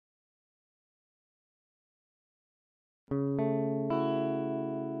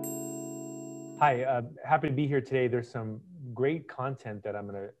Hi, happy to be here today. There's some great content that I'm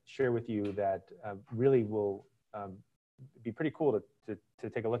going to share with you that really will be pretty cool to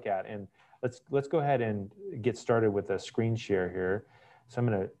take a look at. And let's go ahead and get started with a screen share here. So I'm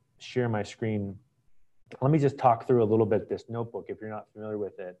going to share my screen. Let me just talk through a little bit this notebook if you're not familiar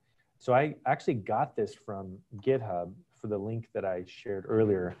with it. So I actually got this from GitHub for the link that I shared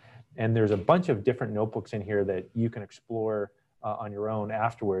earlier. And there's a bunch of different notebooks in here that you can explore on your own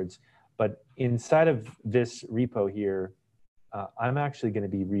afterwards. But inside of this repo here, I'm actually going to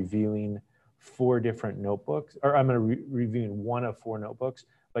be reviewing 4 different notebooks, or I'm going to be reviewing 1 of 4 notebooks.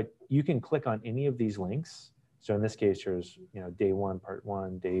 But you can click on any of these links. So in this case, there's day 1, part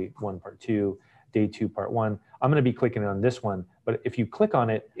 1, day 1, part 2, day 2, part 1. I'm going to be clicking on this one. But if you click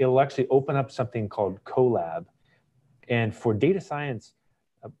on it, it'll actually open up something called Colab. And for data science,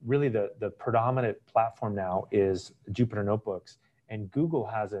 really the predominant platform now is Jupyter Notebooks. And Google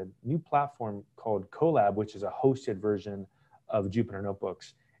has a new platform called Colab, which is a hosted version of Jupyter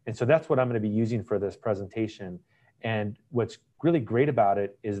Notebooks. And so that's what I'm going to be using for this presentation. And what's really great about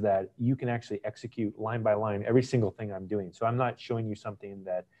it is that you can actually execute line by line every single thing I'm doing. So I'm not showing you something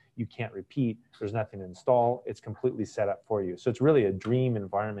that you can't repeat. There's nothing to install. It's completely set up for you. So it's really a dream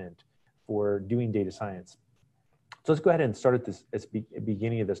environment for doing data science. So let's go ahead and start at this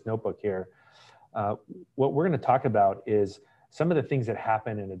beginning of this notebook here. What we're going to talk about is some of the things that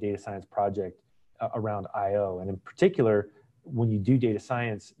happen in a data science project around I/O. And in particular, when you do data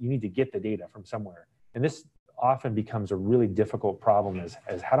science, you need to get the data from somewhere. And this often becomes a really difficult problem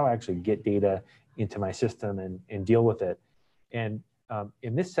as how do I actually get data into my system and deal with it. And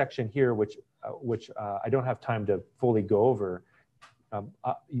in this section here, which I don't have time to fully go over,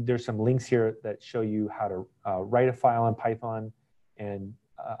 there's some links here that show you how to write a file in Python. And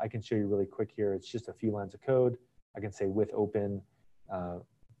I can show you really quick here. It's just a few lines of code. I can say with open,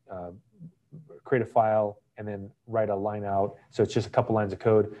 create a file, and then write a line out. So it's just a couple lines of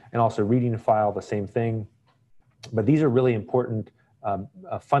code. And also reading a file, the same thing. But these are really important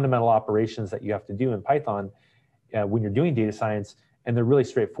fundamental operations that you have to do in Python when you're doing data science. And they're really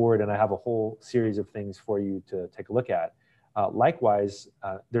straightforward. And I have a whole series of things for you to take a look at. Likewise,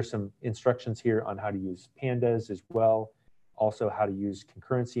 there's some instructions here on how to use pandas as well. Also how to use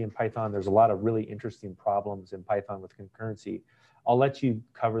concurrency in Python. There's a lot of really interesting problems in Python with concurrency. I'll let you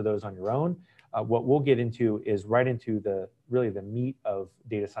cover those on your own. What we'll get into is right into really the meat of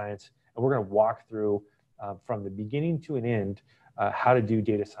data science. And we're going to walk through from the beginning to an end how to do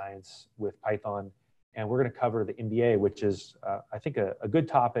data science with Python. And we're going to cover the MBA, which is, I think, a good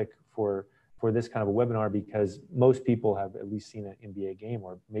topic for this kind of a webinar because most people have at least seen an NBA game,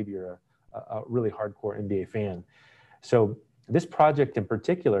 or maybe you're a really hardcore NBA fan. So this project in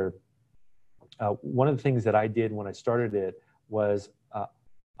particular, one of the things that I did when I started it was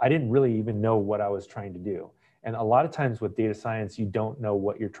I didn't really even know what I was trying to do. And a lot of times with data science, you don't know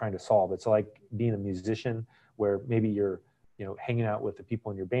what you're trying to solve. It's like being a musician where maybe you're hanging out with the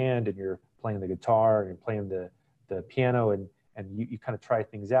people in your band and you're playing the guitar and you're playing the piano and you kind of try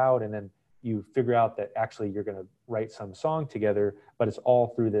things out, and then you figure out that actually you're going to write some song together, but it's all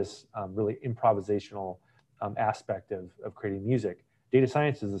through this really improvisational aspect of creating music. Data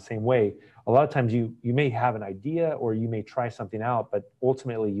science is the same way. A lot of times you may have an idea or you may try something out, but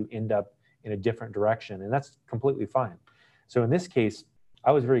ultimately you end up in a different direction, and that's completely fine. So in this case,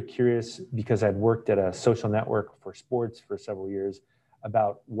 I was very curious because I'd worked at a social network for sports for several years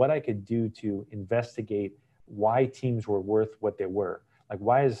about what I could do to investigate why teams were worth what they were. Like,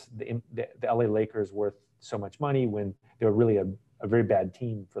 why is the LA Lakers worth so much money when they were really a very bad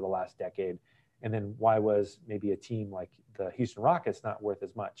team for the last decade? And then why was maybe a team like the Houston Rockets not worth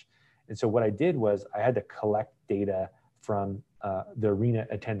as much? And so what I did was I had to collect data from the arena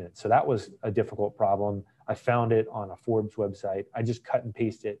attendance. So that was a difficult problem. I found it on a Forbes website. I just cut and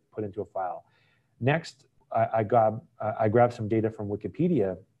paste it, put into a file. Next, I grabbed some data from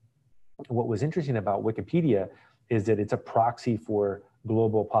Wikipedia. What was interesting about Wikipedia is that it's a proxy for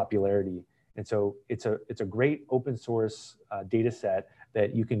global popularity. And so it's a great open source data set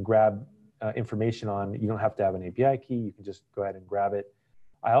that you can grab information on. You don't have to have an API key. You can just go ahead and grab it.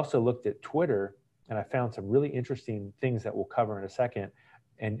 I also looked at Twitter, and I found some really interesting things that we'll cover in a second.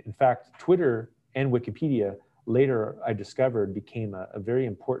 And in fact, Twitter and Wikipedia, later I discovered, became a very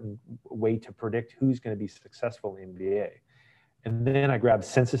important way to predict who's going to be successful in the NBA. And then I grabbed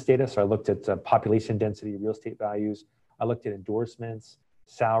census data. So I looked at population density, real estate values. I looked at endorsements,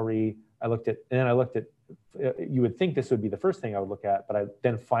 salary. You would think this would be the first thing I would look at, but I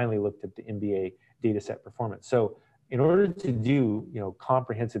then finally looked at the NBA data set performance. So in order to do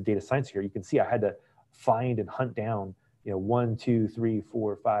comprehensive data science here, you can see I had to find and hunt down 1, 2, 3,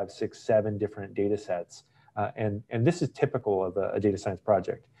 4, 5, 6, 7 different data sets. And this is typical of a data science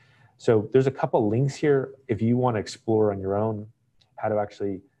project. So there's a couple links here. If you want to explore on your own how to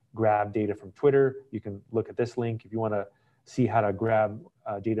actually grab data from Twitter, you can look at this link. If you want to see how to grab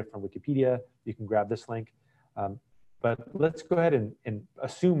data from Wikipedia, you can grab this link. But let's go ahead and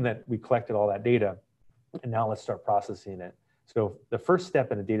assume that we collected all that data, and now let's start processing it. So the first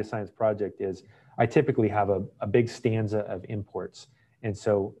step in a data science project is I typically have a big stanza of imports. And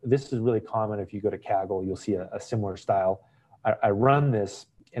so this is really common. If you go to Kaggle, you'll see a similar style. I run this,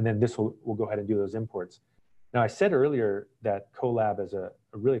 and then this will go ahead and do those imports. Now, I said earlier that Colab is a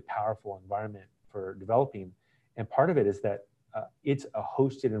really powerful environment for developing. And part of it is that it's a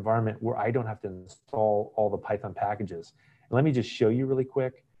hosted environment where I don't have to install all the Python packages. And let me just show you really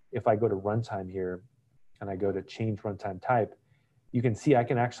quick. If I go to runtime here and I go to change runtime type, you can see I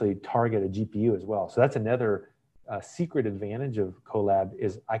can actually target a GPU as well. So that's another secret advantage of Colab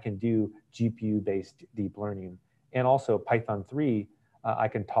is I can do GPU-based deep learning. And also Python 3, I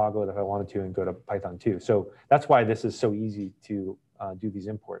can toggle it if I wanted to and go to Python 2. So that's why this is so easy to do these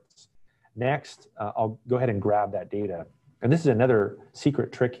imports. Next, I'll go ahead and grab that data. And this is another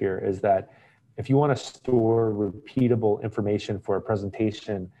secret trick here is that if you want to store repeatable information for a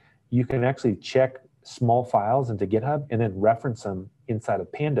presentation, you can actually check small files into GitHub and then reference them inside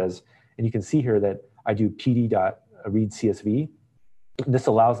of pandas. And you can see here that I do pd.readcsv. This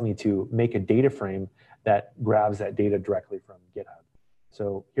allows me to make a data frame that grabs that data directly from GitHub.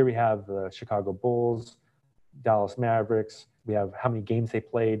 So here we have the Chicago Bulls, Dallas Mavericks. We have how many games they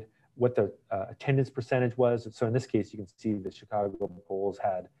played, what the attendance percentage was. So in this case, you can see the Chicago Bulls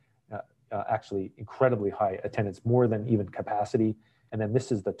had actually incredibly high attendance, more than even capacity. And then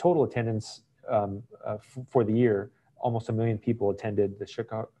this is the total attendance for the year. Almost 1 million people attended the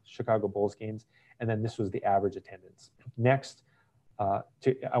Chicago Bulls games. And then this was the average attendance. Next,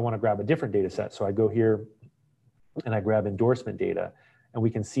 I want to grab a different data set. So I go here and I grab endorsement data. And we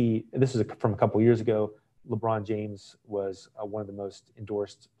can see, this is from a couple years ago, LeBron James was one of the most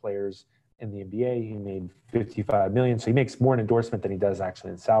endorsed players in the NBA. He made $55 million. So he makes more in endorsement than he does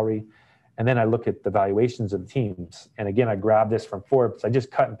actually in salary. And then I look at the valuations of the teams. And again, I grab this from Forbes. I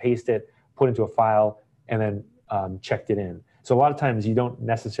just cut and paste it, put it into a file, and then checked it in. So a lot of times you don't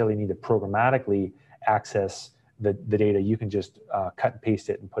necessarily need to programmatically access the data. You can just cut and paste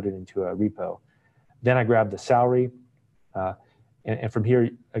it and put it into a repo. Then I grab the salary. And from here,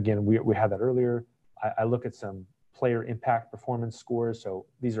 again, we had that earlier. I look at some player impact performance scores. So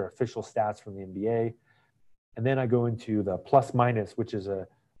these are official stats from the NBA. And then I go into the plus minus, which is a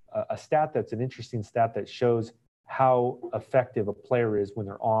stat that's an interesting stat that shows how effective a player is when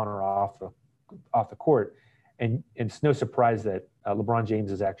they're on or off the court. And it's no surprise that LeBron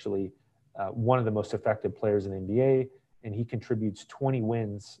James is actually one of the most effective players in the NBA, and he contributes 20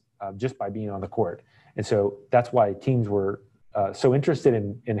 wins just by being on the court. And so that's why teams were so interested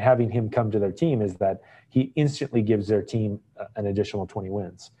in having him come to their team, is that he instantly gives their team an additional 20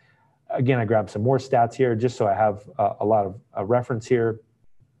 wins. Again, I grabbed some more stats here just so I have a lot of reference here.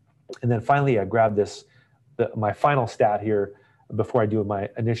 And then finally, I grabbed my final stat here before I do my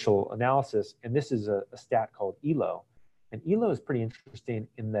initial analysis. And this is a stat called ELO. And ELO is pretty interesting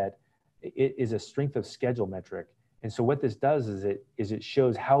in that it is a strength of schedule metric. And so what this does is it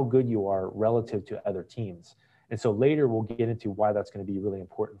shows how good you are relative to other teams. And so later we'll get into why that's going to be really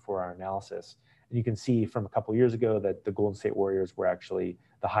important for our analysis. And you can see from a couple of years ago that the Golden State Warriors were actually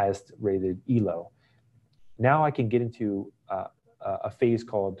the highest rated ELO. Now I can get into a phase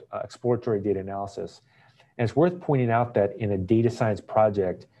called exploratory data analysis. And it's worth pointing out that in a data science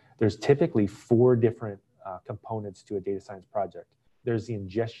project, there's typically 4 different components to a data science project. There's the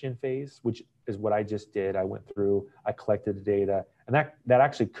ingestion phase, which is what I just did. I went through, I collected the data, and that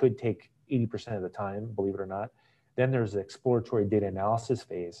actually could take 80% of the time, believe it or not. Then there's the exploratory data analysis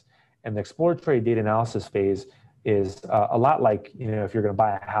phase. And the exploratory data analysis phase is a lot like, if you're going to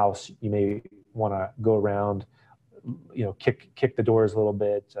buy a house, you may want to go around, kick the doors a little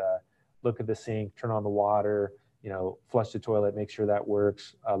bit, look at the sink, turn on the water, flush the toilet, make sure that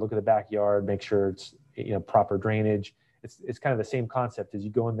works, look at the backyard, make sure it's proper drainage. It's kind of the same concept as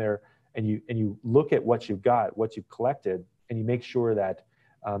you go in there and you look at what you've got, what you've collected, and you make sure that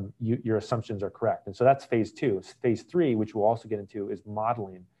your assumptions are correct. And so that's phase 2. Phase 3, which we'll also get into, is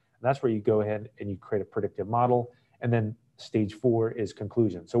modeling. And that's where you go ahead and you create a predictive model. And then stage 4 is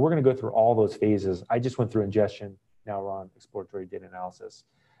conclusion. So we're going to go through all those phases. I just went through ingestion. Now we're on exploratory data analysis.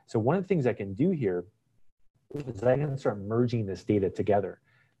 So one of the things I can do here is I can start merging this data together.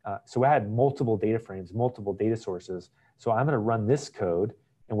 So I had multiple data frames, multiple data sources. So I'm going to run this code,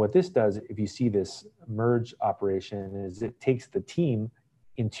 And what this does, if you see this merge operation, is it takes the team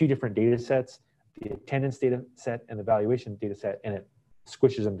in two different data sets, the attendance data set and the valuation data set, and it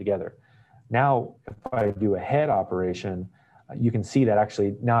squishes them together. Now, if I do a head operation, you can see that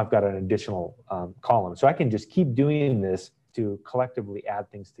actually now I've got an additional column. So I can just keep doing this to collectively add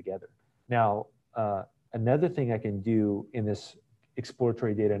things together. Now, another thing I can do in this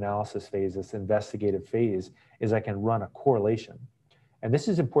exploratory data analysis phase, this investigative phase, is I can run a correlation. And this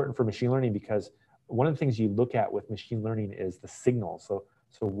is important for machine learning because one of the things you look at with machine learning is the signal. So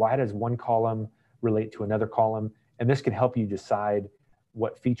why does one column relate to another column? And this can help you decide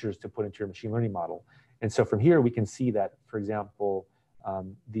what features to put into your machine learning model. And so from here, we can see that, for example,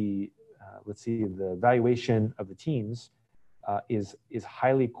 let's see, the valuation of the teams is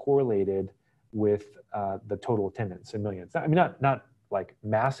highly correlated with the total attendance in millions. I mean, not like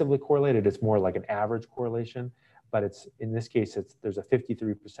massively correlated, it's more like an average correlation, but it's, in this case, there's a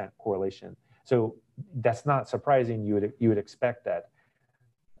 53% correlation. So that's not surprising. You would expect that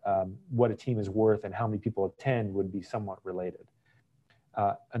what a team is worth and how many people attend would be somewhat related.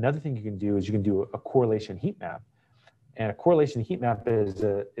 Another thing you can do is you can do a correlation heat map. And a correlation heat map is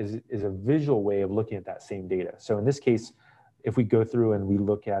a visual way of looking at that same data. So in this case, if we go through and we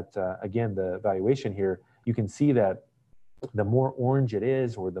look at, again, the evaluation here, you can see that the more orange it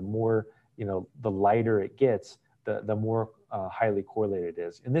is, or the more, the lighter it gets, the more highly correlated it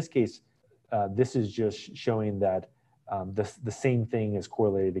is. In this case, this is just showing that the same thing is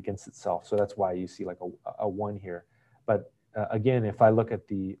correlated against itself. So that's why you see like a 1 here. But again, if I look at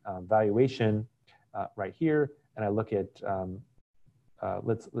the valuation right here, and I look at,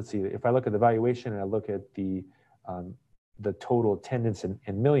 let's see, if I look at the valuation and I look at the total attendance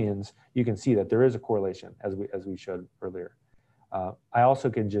in millions, you can see that there is a correlation as we showed earlier. I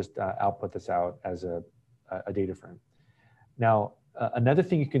also can just output this out as a data frame. Now, another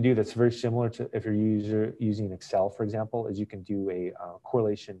thing you can do that's very similar to if you're using Excel, for example, is you can do a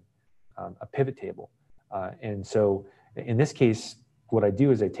correlation, a pivot table. And so in this case, what I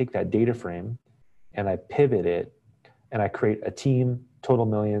do is I take that data frame and I pivot it and I create a team, total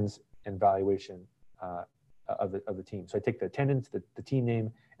millions, and valuation of the team. So I take the attendance, the team name,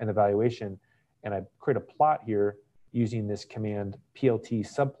 and the valuation, and I create a plot here using this command PLT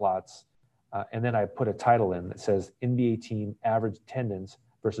subplots, and then I put a title in that says NBA team average attendance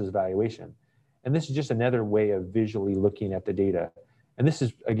versus valuation. And this is just another way of visually looking at the data. And this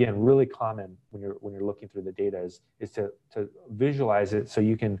is, again, really common when you're looking through the data is to visualize it so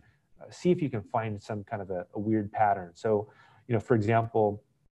you can see if you can find some kind of a weird pattern. So, for example,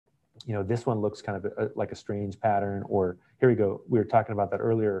 this one looks kind of like a strange pattern, or here we go. We were talking about that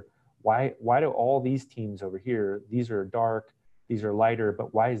earlier. Why do all these teams over here, these are dark, these are lighter,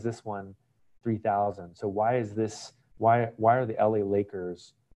 but why is this one 3,000? So why is this, why are the LA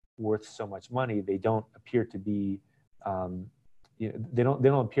Lakers worth so much money? They don't appear to be, they don't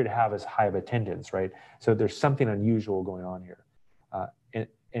appear to have as high of attendance, right? So there's something unusual going on here.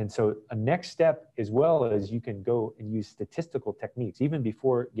 And so a next step as well is you can go and use statistical techniques, even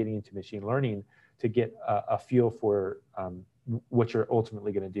before getting into machine learning, to get a feel for what you're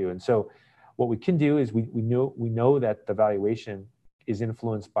ultimately going to do. And so what we can do is we know that the valuation is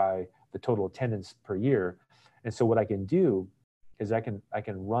influenced by the total attendance per year. And so what I can do is I can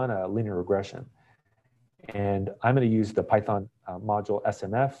run a linear regression. And I'm going to use the Python module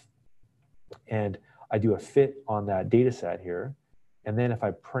SMF, and I do a fit on that data set here. And then if I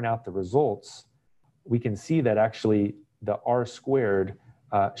print out the results, we can see that actually the R squared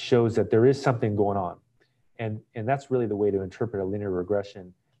shows that there is something going on. And that's really the way to interpret a linear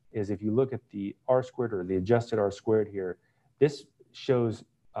regression, is if you look at the R squared or the adjusted R squared here, this shows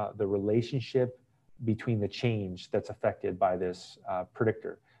the relationship between the change that's affected by this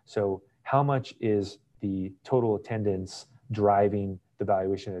predictor. So how much is the total attendance driving the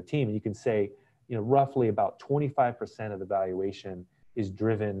valuation of the team? And you can say, roughly about 25% of the valuation is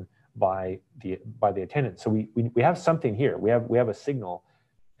driven by the attendance. So we have something here. We have a signal,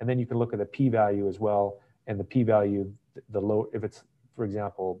 and then you can look at the p-value as well. And the p-value, the low, if it's, for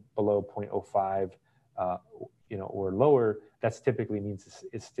example, below 0.05, or lower, that's typically means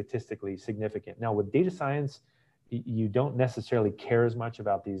it's statistically significant. Now with data science, you don't necessarily care as much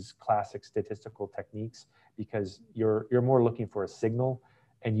about these classic statistical techniques because you're more looking for a signal,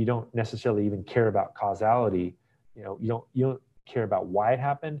 and you don't necessarily even care about causality. You don't care about why it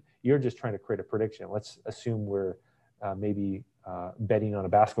happened. You're just trying to create a prediction. Let's assume we're maybe betting on a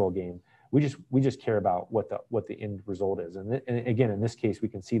basketball game. We just care about what the end result is. And again, in this case, we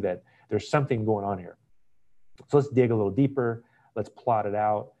can see that there's something going on here. So let's dig a little deeper. Let's plot it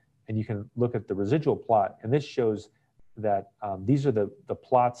out, and you can look at the residual plot. And this shows that these are the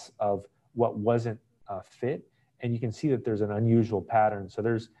plots of what wasn't fit. And you can see that there's an unusual pattern. So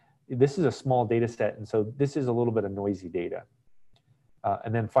this is a small data set. And so this is a little bit of noisy data.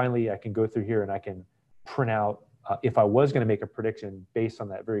 And then finally, I can go through here and I can print out, if I was going to make a prediction based on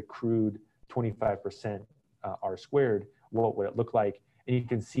that very crude 25% R squared, what would it look like? And you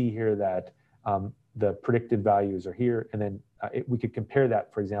can see here that the predicted values are here. And then we could compare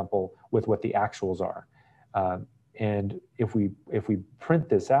that, for example, with what the actuals are. And if we print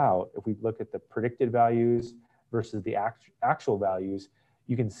this out, if we look at the predicted values versus the actual values,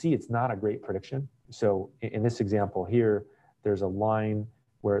 you can see it's not a great prediction. So in this example here, there's a line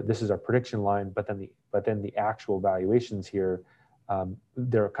where this is our prediction line, but then the actual valuations here,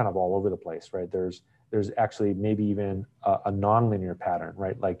 they're kind of all over the place, right? There's actually maybe even a nonlinear pattern,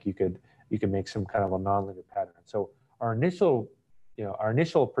 right? Like you could make some kind of a nonlinear pattern. So our initial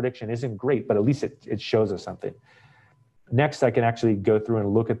prediction isn't great, but at least it shows us something. Next, I can actually go through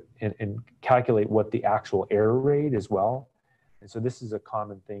and look at and calculate what the actual error rate as well. And so this is a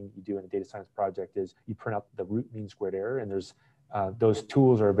common thing you do in a data science project is you print out the root mean squared error, and there's those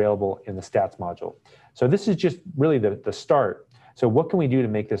tools are available in the stats module. So this is just really the start. So what can we do to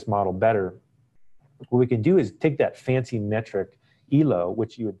make this model better? What we can do is take that fancy metric ELO,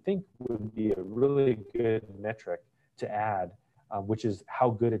 which you would think would be a really good metric to add, which is how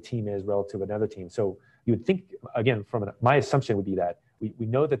good a team is relative to another team. So you would think, again, my assumption would be that we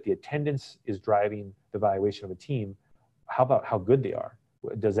know that the attendance is driving the valuation of a team. How about how good they are?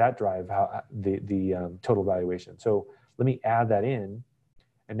 Does that drive the total valuation? So let me add that in,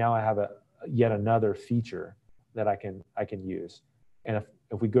 and now I have yet another feature that I can use. And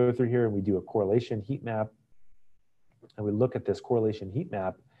if we go through here and we do a correlation heat map, and we look at this correlation heat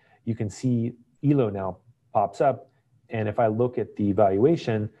map, you can see ELO now pops up. And if I look at the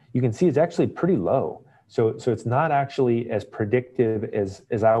valuation, you can see it's actually pretty low. So it's not actually as predictive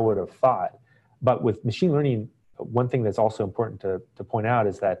as I would have thought. But with machine learning, one thing that's also important to point out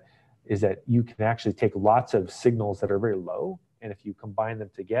is that you can actually take lots of signals that are very low, and if you combine them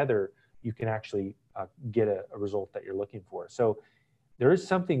together, you can actually get a result that you're looking for. So there is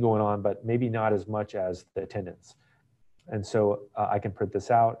something going on, but maybe not as much as the attendance. And so I can print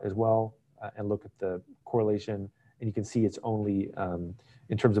this out as well and look at the correlation, and you can see it's only,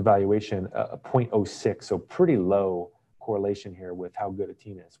 in terms of valuation, a 0.06, so pretty low correlation here with how good a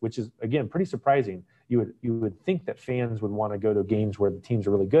team is, which is, again, pretty surprising. You would think that fans would want to go to games where the teams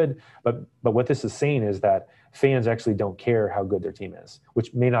are really good, but what this is saying is that fans actually don't care how good their team is,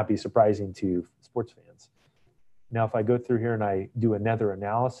 which may not be surprising to sports fans. Now, if I go through here and I do another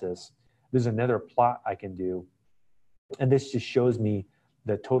analysis, there's another plot I can do, and this just shows me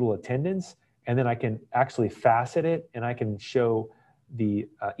the total attendance, and then I can actually facet it, and I can show the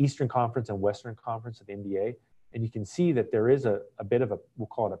Eastern Conference and Western Conference of the NBA, and you can see that there is a bit of we'll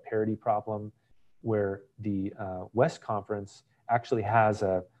call it a parity problem, where the West Conference actually has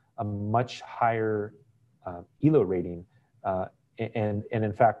a much higher ELO rating, and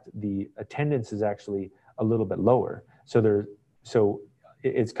in fact, the attendance is actually a little bit lower. So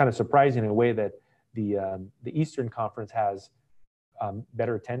it's kind of surprising in a way that the Eastern Conference has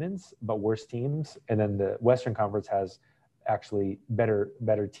better attendance but worse teams, and then the Western Conference has actually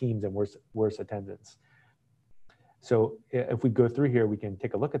better teams and worse attendance. So if we go through here, we can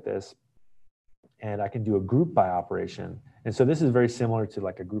take a look at this, and I can do a group by operation. And so this is very similar to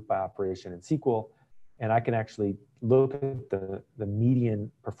like a group by operation in SQL, and I can actually look at the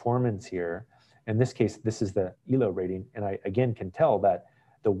median performance here. In this case, this is the ELO rating, and I again can tell that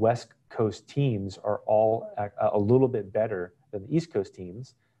the West Coast teams are all a little bit better than the East Coast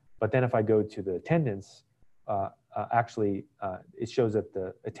teams. But then if I go to the attendance, it shows that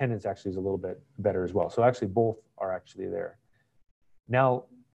the attendance actually is a little bit better as well. So actually both are actually there. Now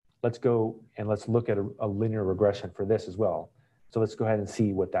let's go and let's look at a linear regression for this as well. So let's go ahead and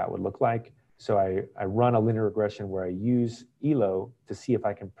see what that would look like. So I run a linear regression where I use ELO to see if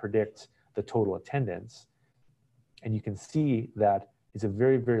I can predict the total attendance. And you can see that it's a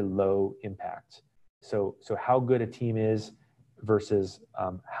very, very low impact. So how good a team is versus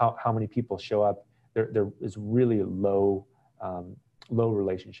how many people show up, there is really a low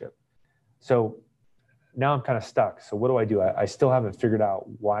relationship. So now I'm kind of stuck. So what do? I still haven't figured out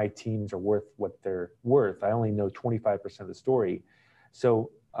why teams are worth what they're worth. I only know 25% of the story.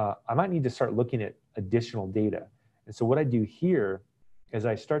 So I might need to start looking at additional data. And so what I do here is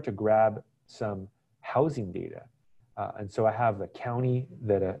I start to grab some housing data. And so I have the county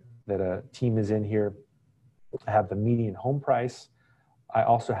that a team is in here. I have the median home price. I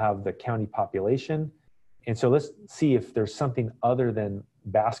also have the county population. And so let's see if there's something other than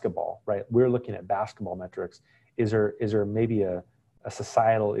basketball, right? We're looking at basketball metrics. Is there maybe a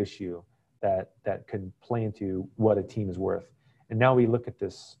societal issue that could play into what a team is worth? And now we look at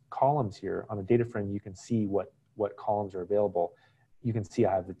this columns here on the data frame. You can see what columns are available. You can see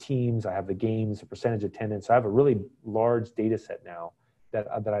I have the teams, I have the games, the percentage attendance. I have a really large data set now that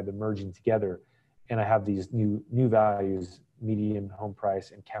I've been merging together. And I have these new values, median, home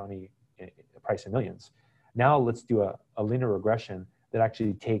price, and county price in millions. Now let's do a linear regression that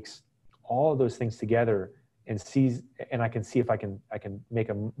actually takes all of those things together and sees, and I can see if I can make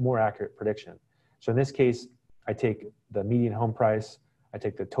a more accurate prediction. So in this case, I take the median home price, I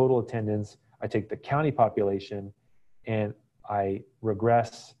take the total attendance, I take the county population, and I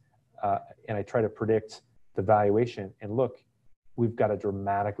regress and I try to predict the valuation. And look, we've got a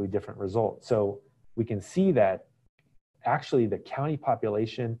dramatically different result. So we can see that actually the county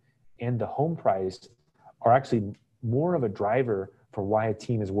population and the home price are actually more of a driver for why a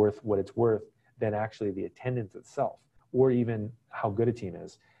team is worth what it's worth than actually the attendance itself, or even how good a team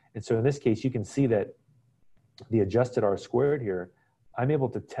is. And so in this case, you can see that the adjusted R squared here, I'm able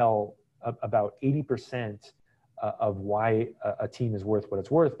to tell about 80% of why a team is worth what it's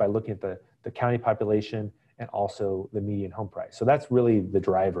worth by looking at the county population and also the median home price. So that's really the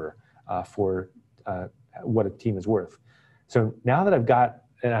driver for what a team is worth. So now that I've got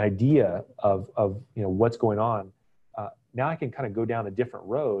an idea of what's going on, now I can kind of go down a different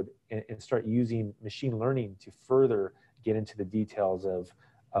road and start using machine learning to further get into the details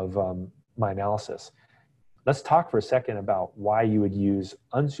of my analysis. Let's talk for a second about why you would use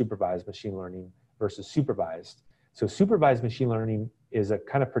unsupervised machine learning versus supervised. So supervised machine learning is a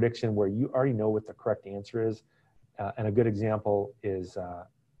kind of prediction where you already know what the correct answer is. And a good example is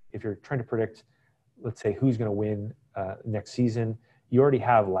if you're trying to predict, let's say, who's going to win next season, you already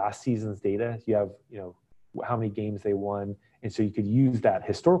have last season's data. You have, how many games they won. And so you could use that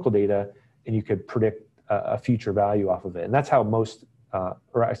historical data and you could predict a future value off of it. And that's how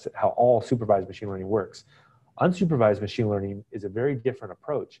how all supervised machine learning works. Unsupervised machine learning is a very different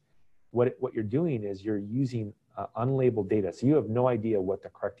approach. What you're doing is you're using unlabeled data. So you have no idea what the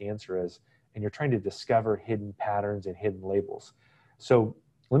correct answer is, and you're trying to discover hidden patterns and hidden labels. So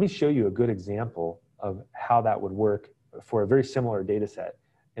let me show you a good example of how that would work for a very similar data set.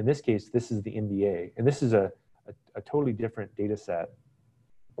 In this case, this is the NBA, and this is a totally different data set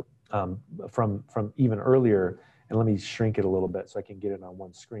from even earlier. And let me shrink it a little bit so I can get it on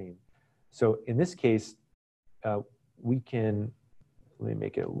one screen. So in this case, let me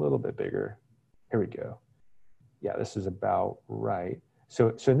make it a little bit bigger. Here we go. Yeah, this is about right.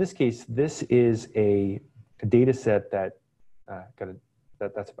 So in this case, this is a data set that's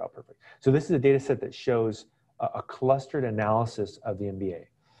about perfect. So this is a data set that shows a clustered analysis of the NBA.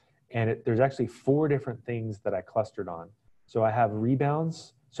 And there's actually 4 different things that I clustered on. So I have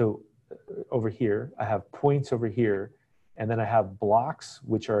rebounds. So over here, I have points over here, and then I have blocks,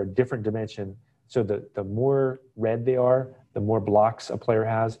 which are a different dimension. So the more red they are, the more blocks a player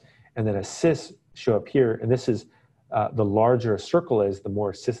has. And then assists show up here. And this is the larger a circle is, the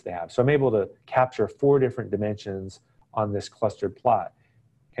more assists they have. So I'm able to capture 4 different dimensions on this clustered plot.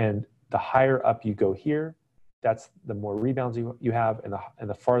 And the higher up you go here, that's the more rebounds you have, and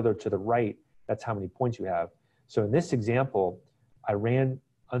the farther to the right, that's how many points you have. So in this example, I ran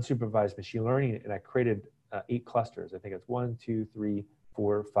unsupervised machine learning, and I created 8 clusters. I think it's 1, 2, 3,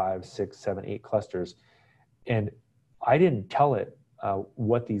 4, 5, 6, 7, 8 clusters. And I didn't tell it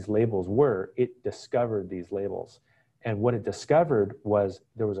what these labels were. It discovered these labels. And what it discovered was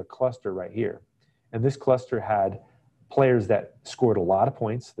there was a cluster right here. And this cluster had players that scored a lot of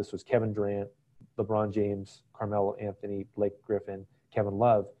points. This was Kevin Durant, LeBron James, Carmelo Anthony, Blake Griffin, Kevin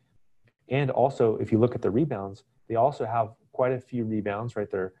Love. And also, if you look at the rebounds, they also have quite a few rebounds, right?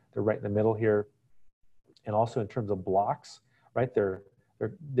 They're right in the middle here. And also in terms of blocks, right? They're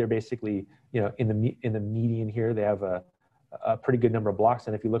basically, in the median here, they have a pretty good number of blocks.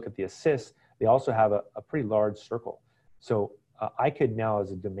 And if you look at the assists, they also have a pretty large circle. So I could now,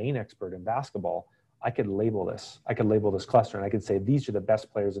 as a domain expert in basketball, I could label this. I could label this cluster, and I could say, these are the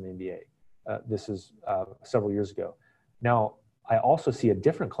best players in the NBA. This is several years ago. Now, I also see a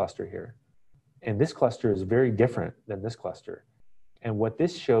different cluster here. And this cluster is very different than this cluster. And what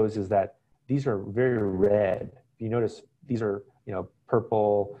this shows is that these are very red. If you notice, these are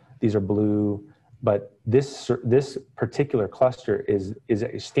purple, these are blue, but this particular cluster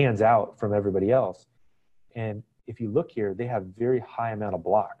stands out from everybody else. And if you look here, they have very high amount of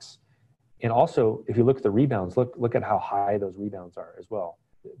blocks. And also, if you look at the rebounds, look at how high those rebounds are as well.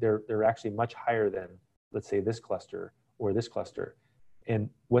 They're actually much higher than, let's say, this cluster or this cluster. And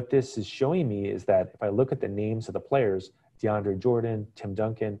what this is showing me is that if I look at the names of the players, DeAndre Jordan, Tim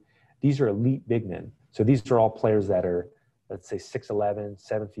Duncan, these are elite big men. So these are all players that are, let's say, 6'11",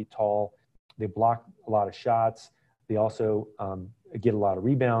 7 feet tall. They block a lot of shots. They also get a lot of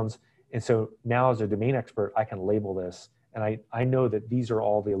rebounds. And so now as a domain expert, I can label this. And I know that these are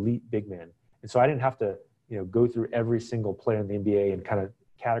all the elite big men. And so I didn't have to go through every single player in the NBA and kind of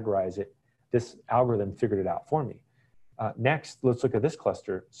categorize it. This algorithm figured it out for me. Next, let's look at this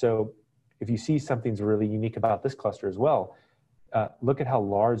cluster. So if you see something's really unique about this cluster as well, look at how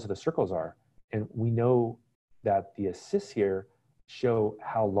large the circles are. And we know that the assists here show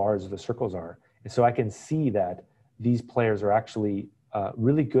how large the circles are. And so I can see that these players are actually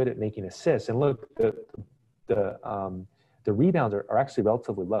really good at making assists. And look, the rebounds are actually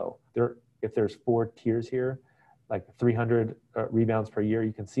relatively low. If there's 4 tiers here, like 300 rebounds per year,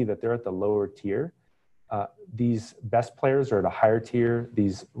 you can see that they're at the lower tier. These best players are at a higher tier.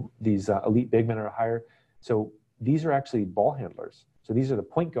 These elite big men are higher. So these are actually ball handlers. So these are the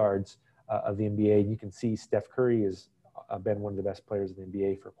point guards of the NBA. You can see Steph Curry has been one of the best players in the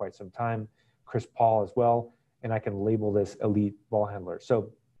NBA for quite some time. Chris Paul as well. And I can label this elite ball handler.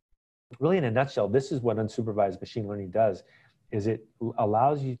 So really in a nutshell, this is what unsupervised machine learning does, is it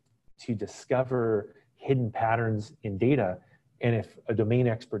allows you to discover hidden patterns in data. And if a domain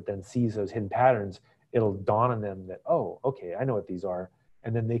expert then sees those hidden patterns, it'll dawn on them that, oh, okay, I know what these are.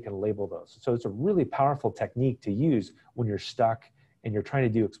 And then they can label those. So it's a really powerful technique to use when you're stuck and you're trying to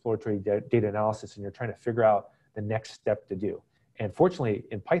do exploratory data analysis and you're trying to figure out the next step to do. And fortunately,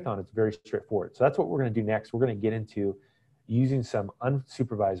 in Python, it's very straightforward. So that's what we're going to do next. We're going to get into using some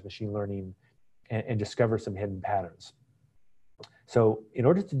unsupervised machine learning and discover some hidden patterns. So in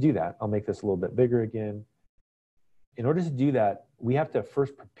order to do that, I'll make this a little bit bigger again. In order to do that, we have to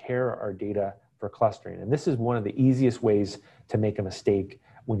first prepare our data for clustering. And this is one of the easiest ways to make a mistake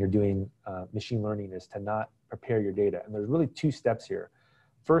when you're doing machine learning, is to not prepare your data. And there's really 2 steps here.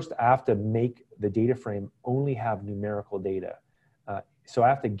 First, I have to make the data frame only have numerical data. So I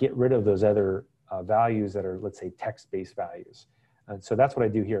have to get rid of those other values that are, let's say, text-based values. And so that's what I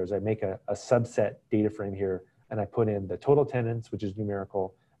do here, is I make a subset data frame here, and I put in the total attendance, which is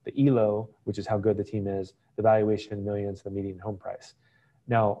numerical, the ELO, which is how good the team is, the valuation in millions, the median home price.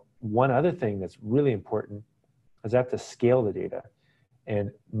 Now, one other thing that's really important is I have to scale the data.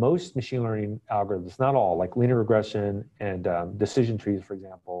 And most machine learning algorithms, not all, like linear regression and decision trees, for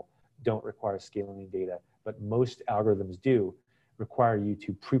example, don't require scaling data, but most algorithms do require you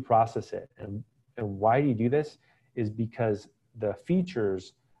to pre-process it. And why do you do this? Is because the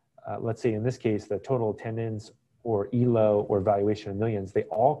features, let's say in this case, the total attendance or ELO or valuation in millions, they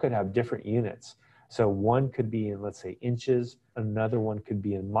all could have different units. So one could be in, let's say, inches, another one could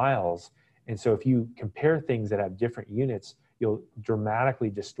be in miles. And so if you compare things that have different units, you'll dramatically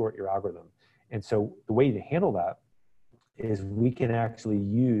distort your algorithm. And so the way to handle that is we can actually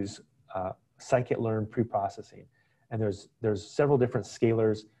use scikit-learn pre-processing. And there's several different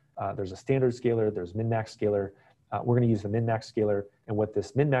scalars. There's a standard scaler, there's min-max scaler. We're going to use the min-max scaler. And what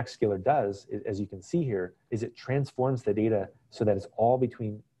this min-max scaler does, as you can see here, is it transforms the data so that it's all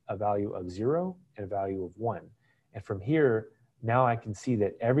between a value of 0 and a value of 1. And from here, now I can see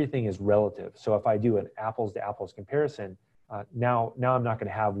that everything is relative. So if I do an apples to apples comparison, now I'm not going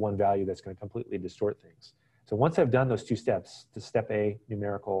to have one value that's going to completely distort things. So once I've done those 2 steps, to step A,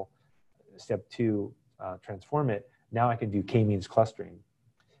 numerical, step 2, transform it, now I can do k-means clustering.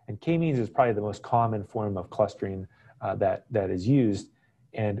 And k-means is probably the most common form of clustering that is used.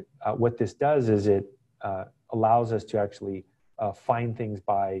 And what this does is it allows us to actually find things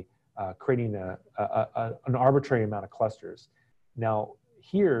by creating an arbitrary amount of clusters. Now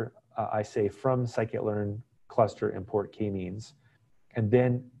here I say from scikit-learn cluster import k-means. And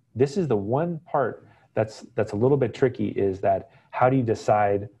then this is the one part that's a little bit tricky, is that how do you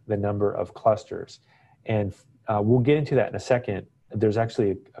decide the number of clusters? And we'll get into that in a second. There's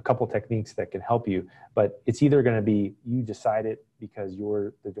actually a couple techniques that can help you, but it's either going to be you decide it because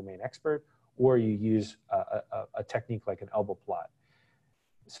you're the domain expert, or you use a technique like an elbow plot.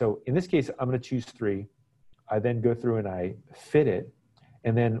 So in this case, I'm going to choose 3. I then go through and I fit it.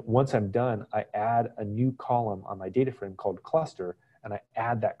 And then once I'm done, I add a new column on my data frame called cluster, and I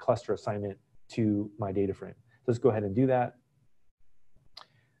add that cluster assignment to my data frame. Let's go ahead and do that.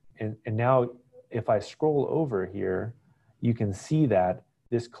 And now if I scroll over here, you can see that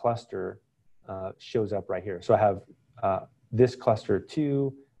this cluster shows up right here. So I have this cluster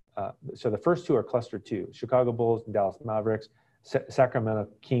 2. So the first 2 are cluster 2, Chicago Bulls and Dallas Mavericks. Sacramento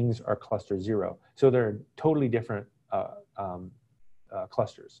Kings are cluster 0. So they're totally different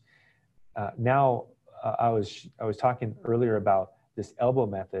clusters. Now, I was talking earlier about this elbow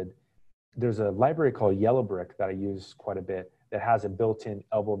method. There's a library called Yellowbrick that I use quite a bit that has a built-in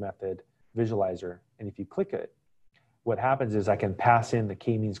elbow method visualizer. And if you click it, what happens is I can pass in the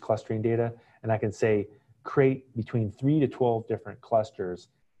k-means clustering data, and I can say, create between 3 to 12 different clusters,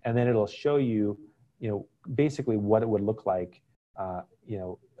 and then it'll show you, basically what it would look like,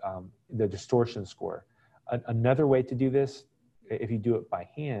 the distortion score. Another way to do this, if you do it by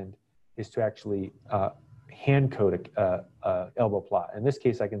hand, is to actually hand code a elbow plot. In this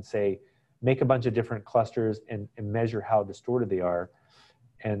case, I can say, make a bunch of different clusters and measure how distorted they are.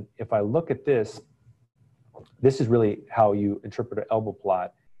 And if I look at this, this is really how you interpret an elbow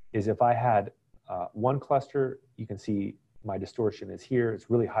plot, is if I had one cluster, you can see my distortion is here. It's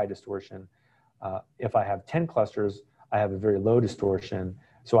really high distortion. If I have 10 clusters, I have a very low distortion.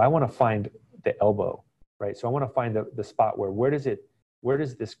 So I want to find the elbow, right? So I want to find the spot where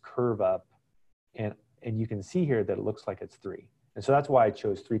does this curve up? And you can see here that it looks like it's 3. And so that's why I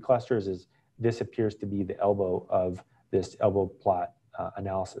chose 3 clusters, is this appears to be the elbow of this elbow plot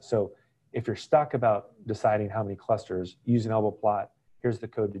analysis. So if you're stuck about deciding how many clusters, use an elbow plot. Here's the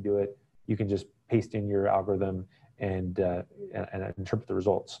code to do it. You can just paste in your algorithm and interpret the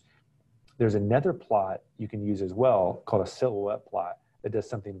results. There's another plot you can use as well called a silhouette plot that does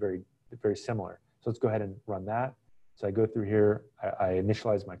something very, very similar. So let's go ahead and run that. So I go through here, I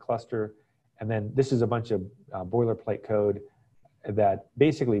initialize my cluster, and then this is a bunch of boilerplate code that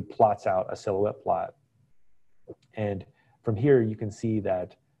basically plots out a silhouette plot. And from here, you can see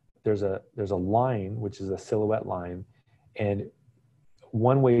that there's a line, which is a silhouette line. And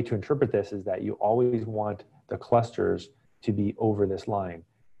one way to interpret this is that you always want the clusters to be over this line.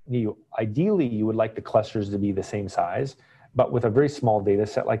 Ideally, you would like the clusters to be the same size, but with a very small data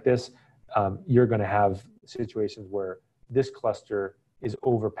set like this, you're going to have situations where this cluster is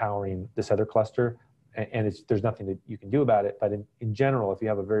overpowering this other cluster, and there's nothing that you can do about it. But in general, if you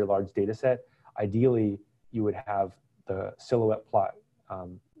have a very large data set, ideally, you would have the silhouette plot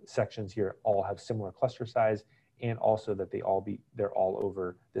sections here all have similar cluster size, and also that they're all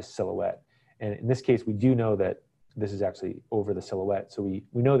over this silhouette. And in this case, we do know that this is actually over the silhouette. So we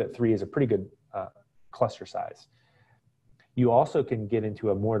know that 3 is a pretty good cluster size. You also can get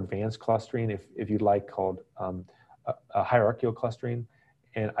into a more advanced clustering if you'd like, called a hierarchical clustering.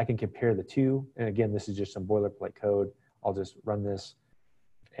 And I can compare the two. And again, this is just some boilerplate code. I'll just run this.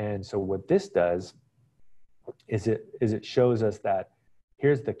 And so what this does is it shows us that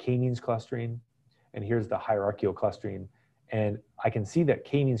here's the k-means clustering, and here's the hierarchical clustering. And I can see that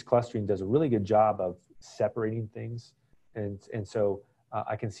k-means clustering does a really good job of separating things. And so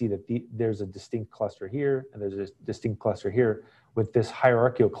I can see that there's a distinct cluster here, and there's a distinct cluster here. With this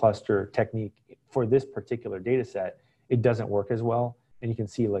hierarchical cluster technique for this particular data set, it doesn't work as well. And you can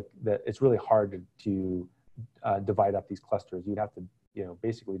see like that it's really hard to divide up these clusters. You'd have to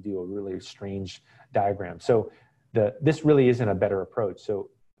basically do a really strange diagram. So this really isn't a better approach. So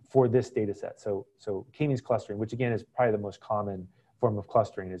for this data set, so k-means clustering, which again is probably the most common form of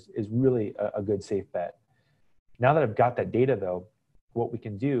clustering, is really a good safe bet. Now that I've got that data though, what we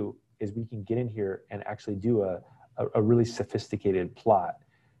can do is we can get in here and actually do a really sophisticated plot.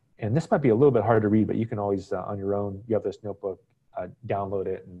 And this might be a little bit hard to read, but you can always, on your own, you have this notebook, download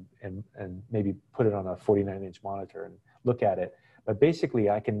it and maybe put it on a 49-inch monitor and look at it. But basically,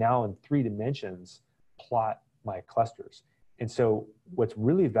 I can now in 3 dimensions plot my clusters. And so what's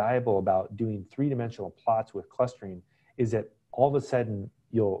really valuable about doing 3-dimensional plots with clustering is that all of a sudden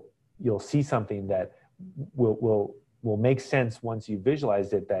you'll see something that will make sense once you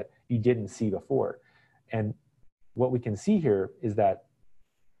visualized it that you didn't see before. And what we can see here is that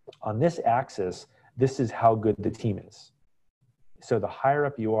on this axis, this is how good the team is. So the higher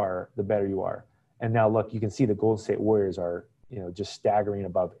up you are, the better you are. And now look, you can see the Golden State Warriors are just staggering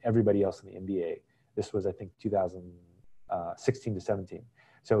above everybody else in the NBA. This was, I think, 2016 to 17.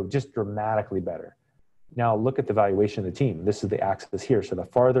 So just dramatically better. Now look at the valuation of the team. This is the axis here. So the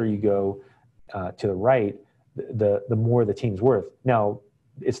farther you go to the right, the more the team's worth. Now,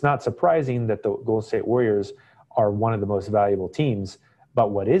 it's not surprising that the Golden State Warriors are one of the most valuable teams,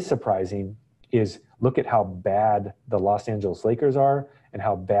 but what is surprising is look at how bad the Los Angeles Lakers are and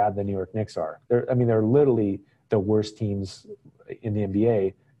how bad the New York Knicks are. They're literally the worst teams in the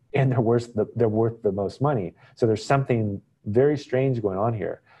NBA, and they're worth the most money. So there's something very strange going on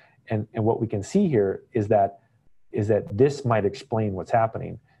here. And what we can see here is that this might explain what's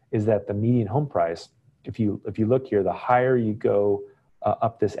happening, is that the median home price, if you look here, the higher you go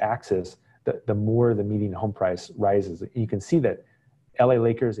up this axis, the more the median home price rises. And you can see that LA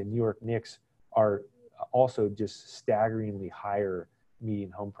Lakers and New York Knicks are also just staggeringly higher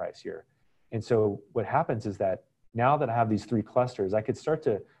median home price here. And so what happens is that now that I have these 3 clusters, I could start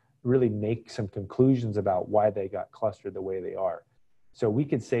to really make some conclusions about why they got clustered the way they are. So we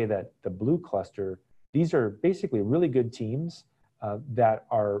could say that the blue cluster these are basically really good teams that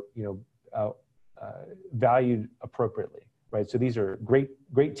are, valued appropriately, right? So these are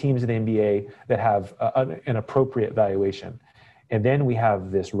great teams in the NBA that have an appropriate valuation. And then we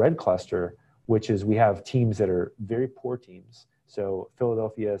have this red cluster, which is we have teams that are very poor teams. So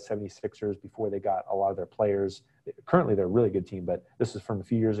Philadelphia 76ers, before they got a lot of their players, currently they're a really good team, but this is from a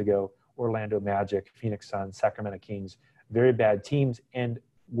few years ago. Orlando Magic, Phoenix Suns, Sacramento Kings, very bad teams and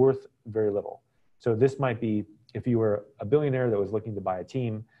worth very little. So this might be, if you were a billionaire that was looking to buy a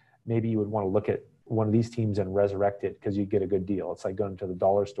team, maybe you would want to look at one of these teams and resurrect it because you get a good deal. It's like going to the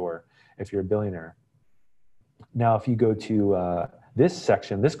dollar store if you're a billionaire. Now, if you go to this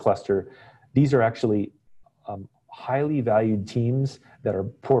section, this cluster, these are actually highly valued teams that are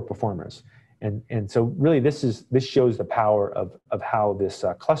poor performers. And so really this shows the power of how this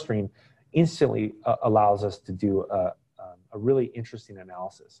clustering instantly allows us to do a really interesting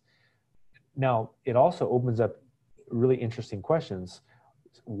analysis. Now, it also opens up really interesting questions.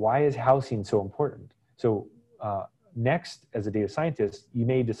 Why is housing so important? So next, as a data scientist, you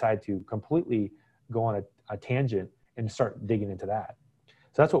may decide to completely go on a tangent and start digging into that.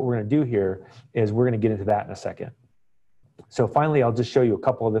 So that's what we're going to do here, is we're going to get into that in a second. So finally, I'll just show you a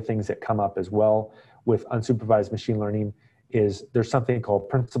couple of the things that come up as well with unsupervised machine learning. Is there's something called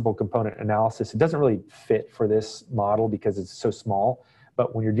principal component analysis. It doesn't really fit for this model because it's so small,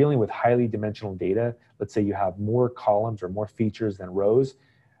 but when you're dealing with highly dimensional data, let's say you have more columns or more features than rows,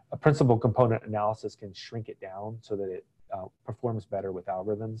 a principal component analysis can shrink it down so that it performs better with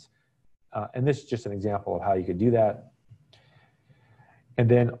algorithms. And this is just an example of how you could do that. And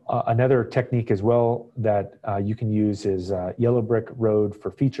then another technique as well that you can use is Yellow Brick Road for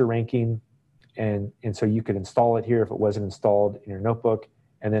feature ranking. And so you could install it here if it wasn't installed in your notebook.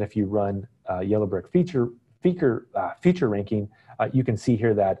 And then if you run Yellow Brick feature ranking, you can see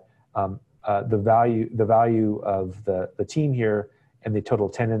here that the value of the team here and the total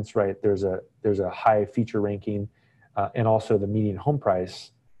attendance, right? There's a high feature ranking, and also the median home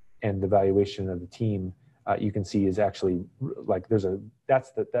price and the valuation of the team. You can see is actually like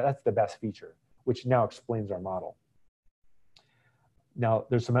that's the best feature, which now explains our model. Now,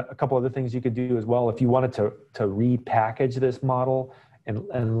 there's a couple other things you could do as well. If you wanted to repackage this model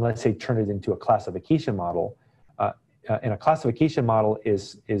and let's say turn it into a classification model, and a classification model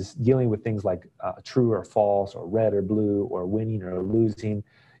is dealing with things like true or false or red or blue or winning or losing.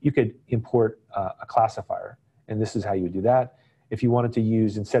 You could import a classifier, and this is how you would do that. If you wanted to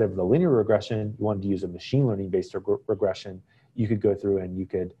use, instead of the linear regression, you wanted to use a machine learning based regression, you could go through and you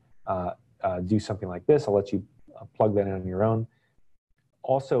could do something like this. I'll let you plug that in on your own.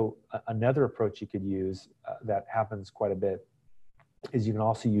 Also, another approach you could use that happens quite a bit is you can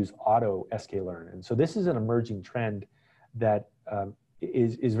also use auto sklearn. And so this is an emerging trend that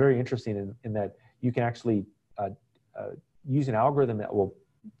is very interesting in that you can actually use an algorithm that will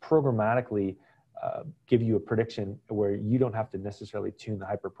programmatically give you a prediction where you don't have to necessarily tune the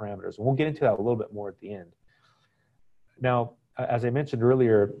hyperparameters. And we'll get into that a little bit more at the end. Now, as I mentioned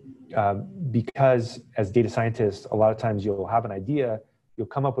earlier, because as data scientists, a lot of times you'll have an idea, you'll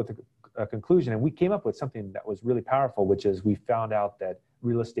come up with a conclusion, and we came up with something that was really powerful, which is we found out that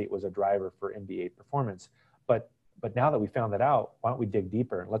real estate was a driver for NBA performance. But now that we found that out, why don't we dig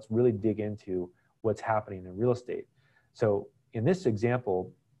deeper and let's really dig into what's happening in real estate. So in this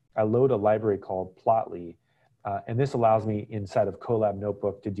example, I load a library called Plotly, and this allows me inside of Colab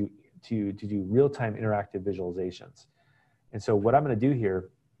Notebook to do real-time interactive visualizations. And so what I'm going to do here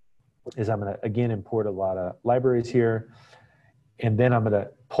is I'm going to again import a lot of libraries here. And then I'm going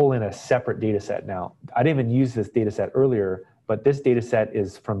to pull in a separate data set. Now, I didn't even use this data set earlier, but this data set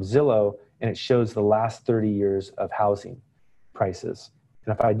is from Zillow, and it shows the last 30 years of housing prices.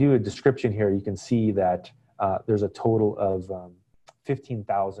 And if I do a description here, you can see that there's a total of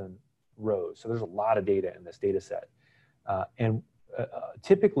 15,000 rows. So there's a lot of data in this data set.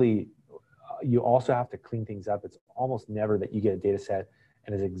 Typically, you also have to clean things up. It's almost never that you get a data set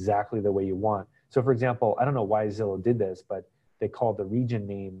and it's exactly the way you want. So for example, I don't know why Zillow did this, but they called the region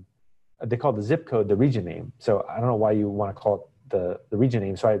name, they called the zip code the region name. So I don't know why you want to call it the region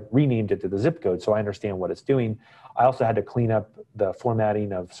name. So I renamed it to the zip code so I understand what it's doing. I also had to clean up the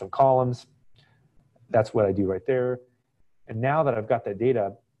formatting of some columns. That's what I do right there. And now that I've got that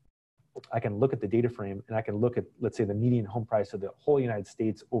data, I can look at the data frame and I can look at, let's say, the median home price of the whole United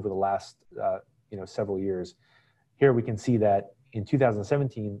States over the last several years. Here we can see that in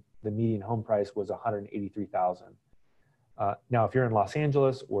 2017, the median home price was $183,000. Now, if you're in Los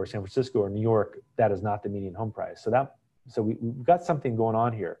Angeles or San Francisco or New York, that is not the median home price. So we've got something going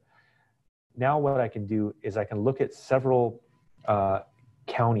on here. Now what I can do is I can look at several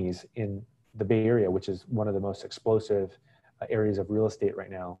counties in the Bay Area, which is one of the most explosive areas of real estate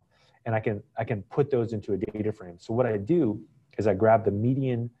right now. And I can put those into a data frame. So what I do is I grab the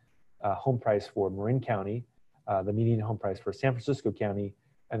median home price for Marin County, the median home price for San Francisco County,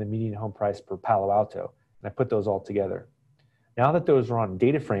 and the median home price for Palo Alto. And I put those all together. Now that those are on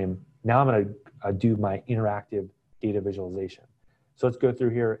data frame, now I'm going to do my interactive data visualization. So let's go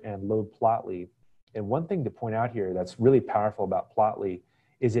through here and load Plotly. And one thing to point out here that's really powerful about Plotly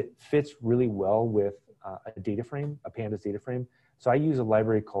is it fits really well with a data frame, a Pandas data frame. So I use a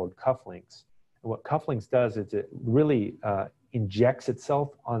library called Cufflinks. And what Cufflinks does is it really injects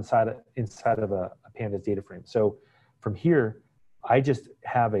itself inside of a Pandas data frame. So from here, I just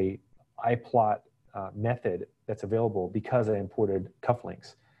have a iPlot method that's available because I imported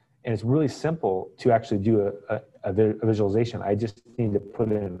Cufflinks. And it's really simple to actually do a visualization. I just need to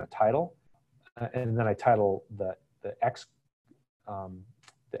put in a title, and then I title the X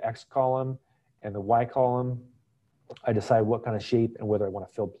column and the Y column. I decide what kind of shape and whether I want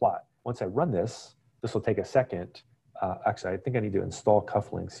to fill plot. Once I run this will take a second. Actually, I think I need to install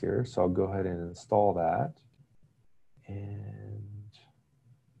Cufflinks here, so I'll go ahead and install that. And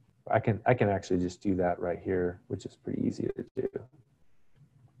I can actually just do that right here, which is pretty easy to do.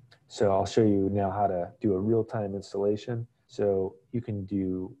 So I'll show you now how to do a real-time installation. So you can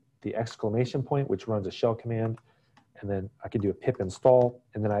do the exclamation point, which runs a shell command, and then I can do a pip install,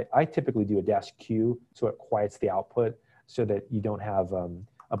 and then I typically do a -Q, so it quiets the output so that you don't have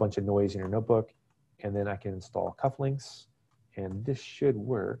a bunch of noise in your notebook. And then I can install Cufflinks, and this should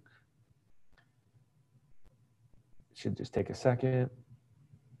work. It should just take a second.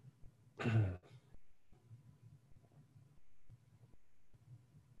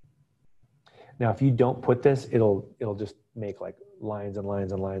 Now, if you don't put this, it'll just make like lines and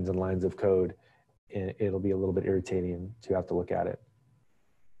lines and lines and lines of code, and it'll be a little bit irritating to have to look at it.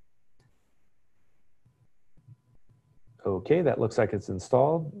 Okay, that looks like it's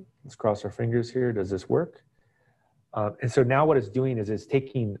installed. Let's cross our fingers here. Does this work? And so now what it's doing is it's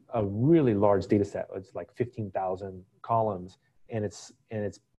taking a really large data set. It's like 15,000 columns, and it's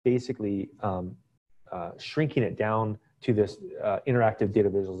basically shrinking it down to this interactive data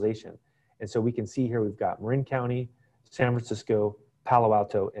visualization. And so we can see here we've got Marin County, San Francisco, Palo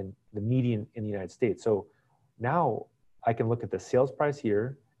Alto, and the median in the United States. So now I can look at the sales price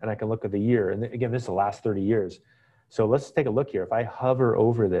here, and I can look at the year. And again, this is the last 30 years. So let's take a look here. If I hover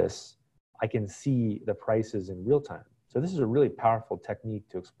over this, I can see the prices in real time. So this is a really powerful technique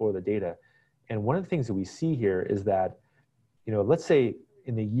to explore the data. And one of the things that we see here is that, let's say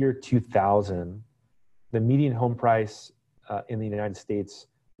in the year 2000, the median home price in the United States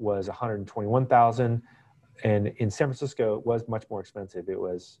was 121,000, and in San Francisco it was much more expensive. It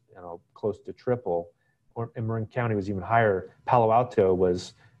was close to triple, or in Marin County was even higher. Palo Alto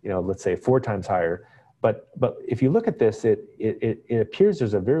was let's say 4 times higher. But if you look at this, it appears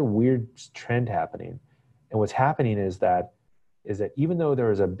there's a very weird trend happening, and what's happening is that even though there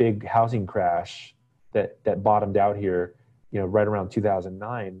was a big housing crash that bottomed out here, right around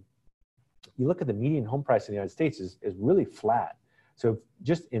 2009, you look at the median home price in the United States is really flat. So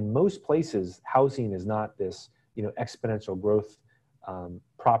just in most places, housing is not this exponential growth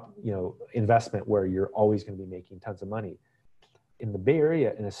investment where you're always going to be making tons of money. In the Bay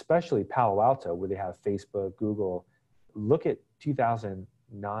Area, and especially Palo Alto, where they have Facebook, Google, look at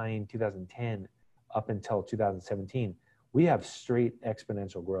 2009, 2010, up until 2017, we have straight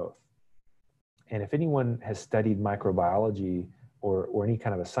exponential growth. And if anyone has studied microbiology or any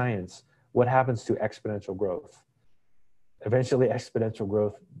kind of a science, what happens to exponential growth? Eventually, exponential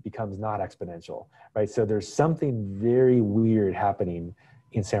growth becomes not exponential, right? So there's something very weird happening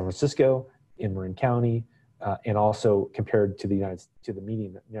in San Francisco, in Marin County, and also compared to the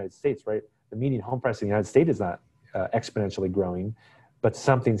median United States, right? The median home price in the United States is not exponentially growing, but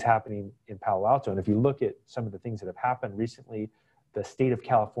something's happening in Palo Alto. And if you look at some of the things that have happened recently, the state of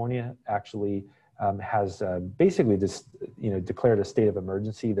California actually has basically just declared a state of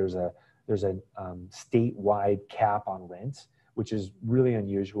emergency. There's a statewide cap on rents, which is really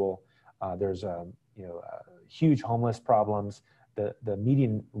unusual. There's huge homeless problems. The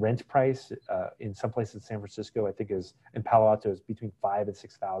median rent price in some places in San Francisco, I think in Palo Alto, is between $5,000 and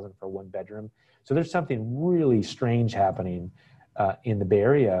 $6,000 for 1 bedroom. So there's something really strange happening in the Bay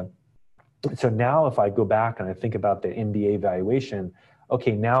Area. So now if I go back and I think about the MBA valuation,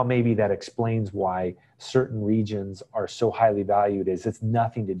 okay, now maybe that explains why certain regions are so highly valued. It's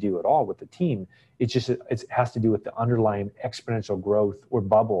nothing to do at all with the team. It has to do with the underlying exponential growth or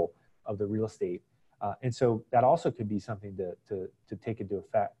bubble of the real estate. And so that also could be something to take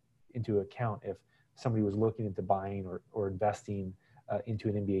into account if somebody was looking into buying or investing into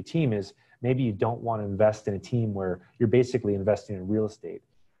an MBA team is maybe you don't want to invest in a team where you're basically investing in real estate.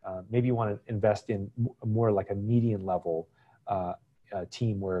 Maybe you want to invest in more like a median level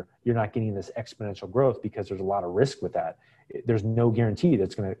team where you're not getting this exponential growth because there's a lot of risk with that. There's no guarantee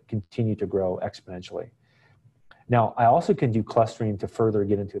that's going to continue to grow exponentially. Now, I also can do clustering to further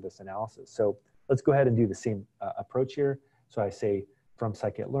get into this analysis. So let's go ahead and do the same approach here. So I say from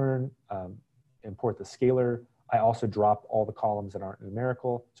scikit-learn, import the scalar. I also drop all the columns that aren't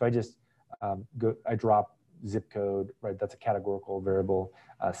numerical. So I just I drop zip code, right? That's a categorical variable,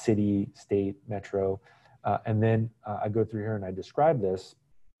 city, state, metro. And then I go through here and I describe this.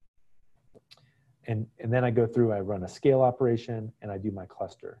 And then I go through, I run a scale operation and I do my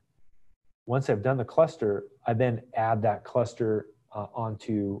cluster. Once I've done the cluster, I then add that cluster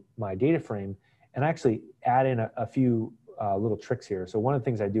onto my data frame and actually add in a few little tricks here. So one of the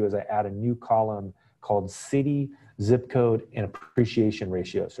things I do is I add a new column called city, zip code, and appreciation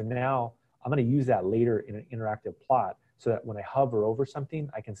ratio. So now I'm going to use that later in an interactive plot so that when I hover over something,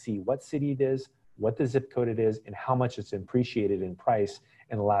 I can see what city it is, what the zip code it is, and how much it's appreciated in price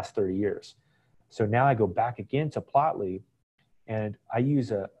in the last 30 years. So now I go back again to Plotly, and I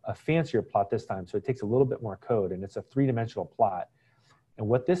use a fancier plot this time. So it takes a little bit more code, and it's a three-dimensional plot. And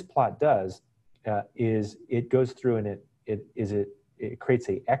what this plot does is it goes through and it creates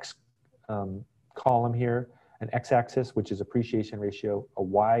a X column here, an X-axis, which is appreciation ratio, a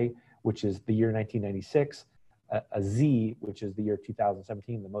Y, which is the year 1996, a Z, which is the year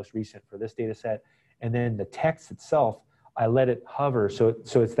 2017, the most recent for this data set. And then the text itself, I let it hover, so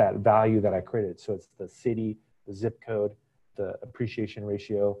it's that value that I created. So it's the city, the zip code, the appreciation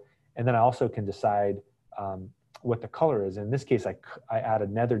ratio, and then I also can decide what the color is. In this case, I add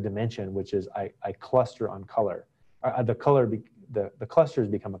another dimension, which is I cluster on color. The clusters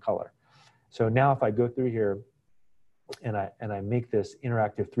become a color. So now if I go through here and I make this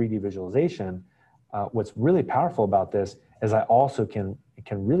interactive 3D visualization, what's really powerful about this is I also can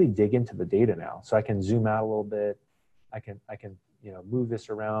really dig into the data now. So I can zoom out a little bit. I can move this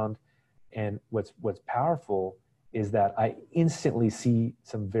around, and what's powerful is that I instantly see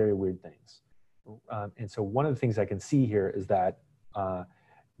some very weird things. And so one of the things I can see here is that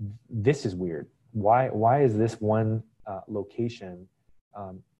this is weird. Why is this one location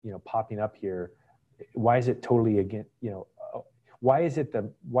popping up here? Why is it totally again, why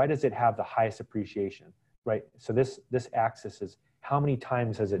does it have the highest appreciation, right? So this axis is how many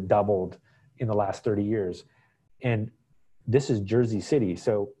times has it doubled in the last 30 years? And this is Jersey City.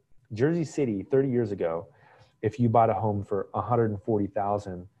 So Jersey City 30 years ago, if you bought a home for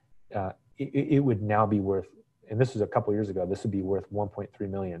 $140,000, it would now be worth, and this was a couple years ago, this would be worth $1.3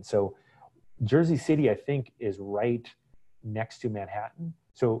 million. So Jersey City, I think, is right next to Manhattan.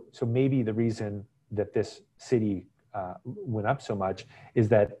 So maybe the reason that this city went up so much is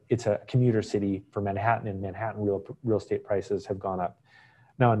that it's a commuter city for Manhattan, and Manhattan real estate prices have gone up.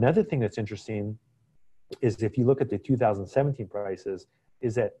 Now, another thing that's interesting is if you look at the 2017 prices,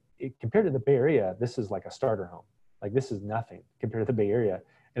 is that compared to the Bay Area, this is like a starter home. Like this is nothing compared to the Bay Area.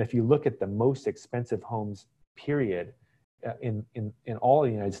 And if you look at the most expensive homes, period, in all the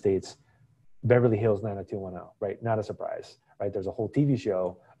United States, Beverly Hills 90210, right? Not a surprise, right? There's a whole TV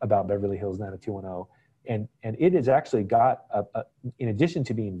show about Beverly Hills 90210. And it has actually got, in addition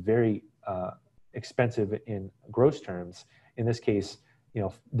to being very expensive in gross terms, in this case,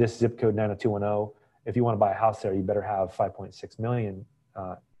 this zip code 90210, if you want to buy a house there, you better have 5.6 million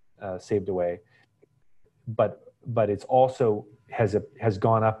saved away. But it's also has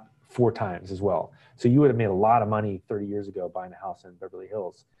gone up 4 times as well. So you would have made a lot of money 30 years ago buying a house in Beverly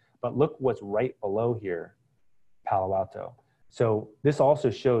Hills. But look what's right below here, Palo Alto. So this also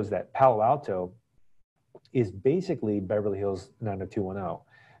shows that Palo Alto is basically Beverly Hills 90210.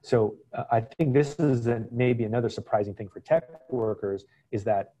 So I think this is maybe another surprising thing for tech workers is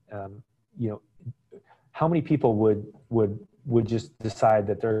that how many people would just decide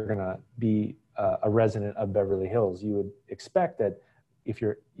that they're going to be a resident of Beverly Hills? You would expect that if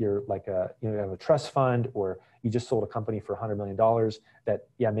you're like you have a trust fund or you just sold a company for $100 million, that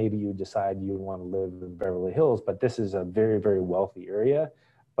maybe you would decide you would want to live in Beverly Hills. But this is a very, very wealthy area.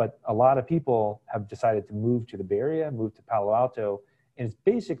 But a lot of people have decided to move to the Bay Area, move to Palo Alto, and it's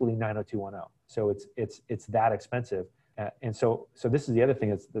basically 90210. So it's that expensive. And so this is the other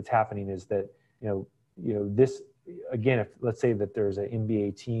thing that's happening is that this, again, if let's say that there's an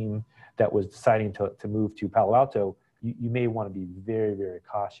MBA team that was deciding to move to Palo Alto, you may want to be very, very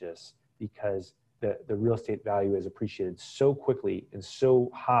cautious because the real estate value is appreciated so quickly and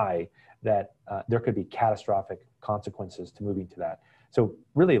so high that there could be catastrophic consequences to moving to that. So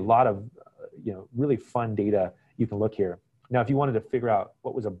really a lot of really fun data you can look here. Now, if you wanted to figure out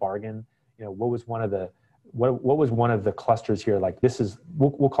what was a bargain, what was one of the clusters here? Like this is,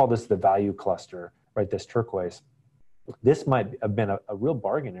 we'll call this the value cluster, right? This turquoise. This might have been a real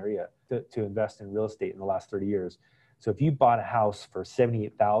bargain area to invest in real estate in the last 30 years. So if you bought a house for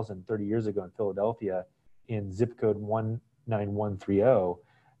 $78,000 30 years ago in Philadelphia in zip code 19130,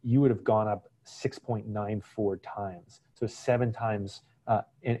 you would have gone up 6.94 times. So 7 times,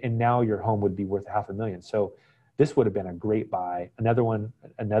 and now your home would be worth $500,000. So this would have been a great buy.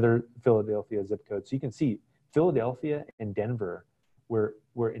 Another Philadelphia zip code. So you can see Philadelphia and Denver were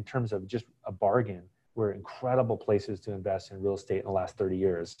in terms of just a bargain, were incredible places to invest in real estate in the last 30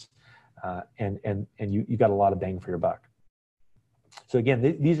 years. And you got a lot of bang for your buck. So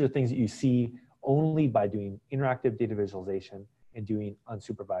again, these are things that you see only by doing interactive data visualization and doing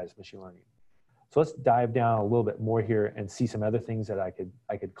unsupervised machine learning. So let's dive down a little bit more here and see some other things that I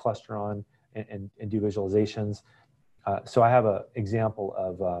could cluster on and do visualizations. So I have an example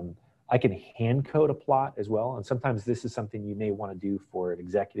of, I can hand code a plot as well. And sometimes this is something you may want to do for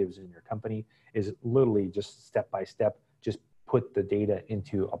executives in your company, is literally just step by step, just put the data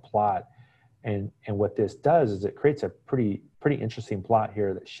into a plot. And what this does is it creates a pretty interesting plot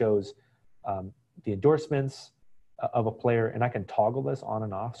here that shows the endorsements of a player, and I can toggle this on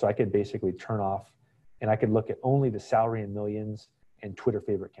and off. So I could basically turn off, and I could look at only the salary in millions and Twitter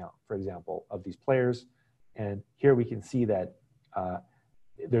favorite count, for example, of these players. And here we can see that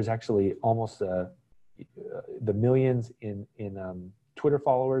there's actually almost the millions in Twitter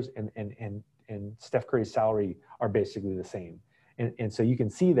followers and Steph Curry's salary are basically the same. And so you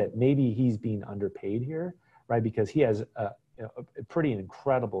can see that maybe he's being underpaid here, right? Because he has a pretty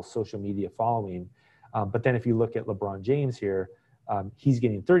incredible social media following. But then if you look at LeBron James here, he's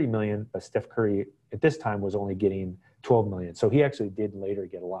getting 30 million, but Steph Curry at this time was only getting 12 million. So he actually did later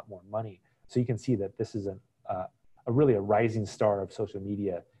get a lot more money. So you can see that this is really a rising star of social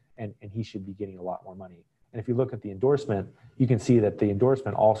media, and he should be getting a lot more money. And if you look at the endorsement, you can see that the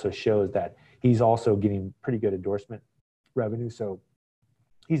endorsement also shows that he's also getting pretty good endorsement revenue. So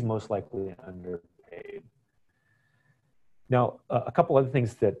he's most likely underpaid. Now, a couple other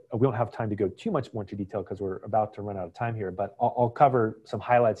things that we don't have time to go too much more into detail because we're about to run out of time here, but I'll cover some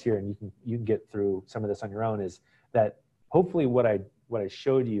highlights here, and you can get through some of this on your own. Is that hopefully what I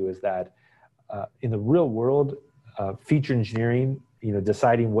showed you is that in the real world, feature engineering,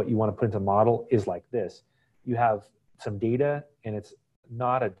 deciding what you want to put into a model is like this. You have some data, and it's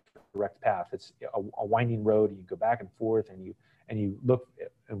not a direct path. It's a winding road. You go back and forth, and you look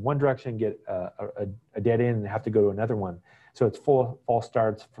in one direction, get a dead end, and have to go to another one. So it's full of false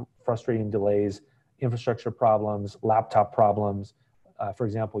starts, frustrating delays, infrastructure problems, laptop problems. For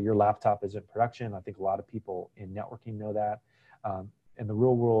example, your laptop is in production. I think a lot of people in networking know that. And the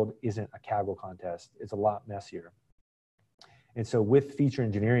real world isn't a Kaggle contest. It's a lot messier. And so with feature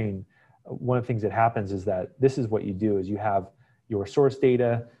engineering, one of the things that happens is that this is what you do, is you have your source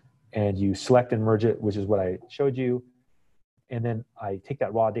data and you select and merge it, which is what I showed you. And then I take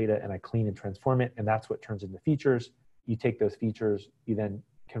that raw data and I clean and transform it, and that's what turns into features. You take those features, you then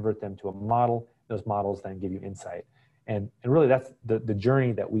convert them to a model. Those models then give you insight. And really that's the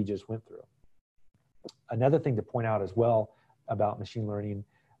journey that we just went through. Another thing to point out as well about machine learning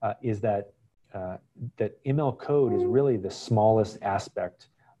is that ML code is really the smallest aspect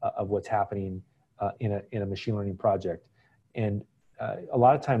of what's happening in a machine learning project. And a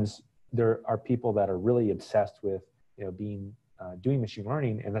lot of times there are people that are really obsessed with doing machine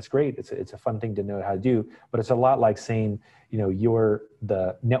learning, and that's great. It's a fun thing to know how to do, but it's a lot like saying, you're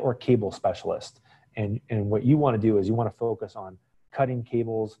the network cable specialist, and what you want to do is you want to focus on cutting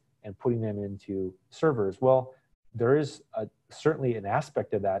cables and putting them into servers. Well, there is certainly an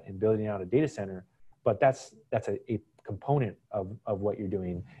aspect of that in building out a data center, but that's a component of what you're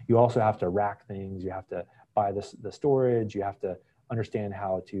doing. You also have to rack things. You have to buy the storage. You have to understand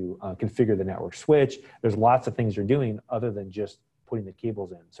how to configure the network switch. There's lots of things you're doing other than just putting the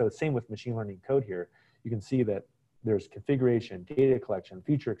cables in. So it's same with machine learning code here. You can see that there's configuration, data collection,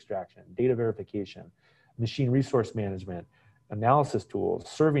 feature extraction, data verification, machine resource management, analysis tools,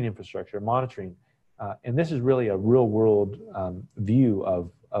 serving infrastructure, monitoring. And this is really a real world view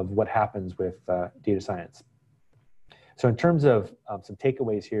of what happens with data science. So in terms of some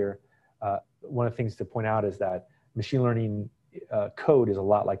takeaways here, one of the things to point out is that machine learning code is a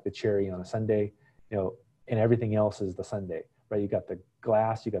lot like the cherry on a sundae, and everything else is the sundae, right? You got the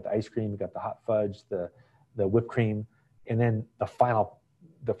glass, you got the ice cream, you got the hot fudge, the whipped cream, and then the final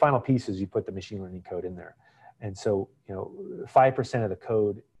piece is you put the machine learning code in there. And so, 5% of the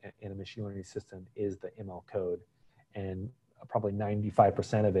code in a machine learning system is the ML code, and probably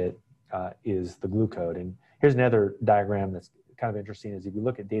 95% of it is the glue code. And here's another diagram that's kind of interesting. Is if you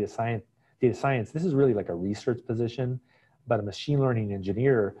look at data science, this is really like a research position, but a machine learning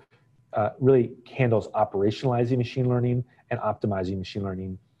engineer really handles operationalizing machine learning and optimizing machine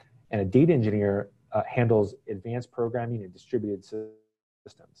learning. And a data engineer handles advanced programming and distributed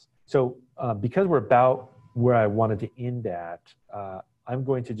systems. So because we're about where I wanted to end at, I'm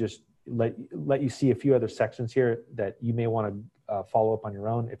going to just let you see a few other sections here that you may want to follow up on your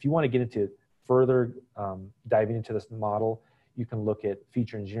own. If you want to get into further diving into this model, you can look at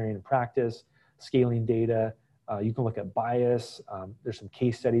feature engineering in practice, scaling data. You can look at bias. There's some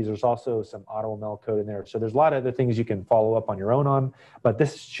case studies. There's also some AutoML code in there. So there's a lot of other things you can follow up on your own on, but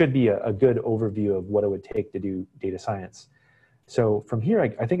this should be a good overview of what it would take to do data science. So from here,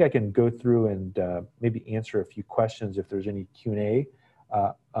 I think I can go through and maybe answer a few questions if there's any Q&A,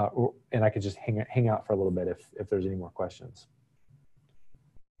 and I could just hang out for a little bit if there's any more questions.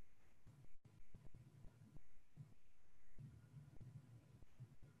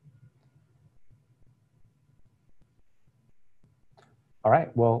 All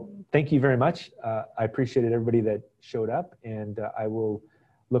right, well, thank you very much. I appreciated everybody that showed up, and I will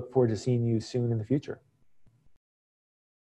look forward to seeing you soon in the future.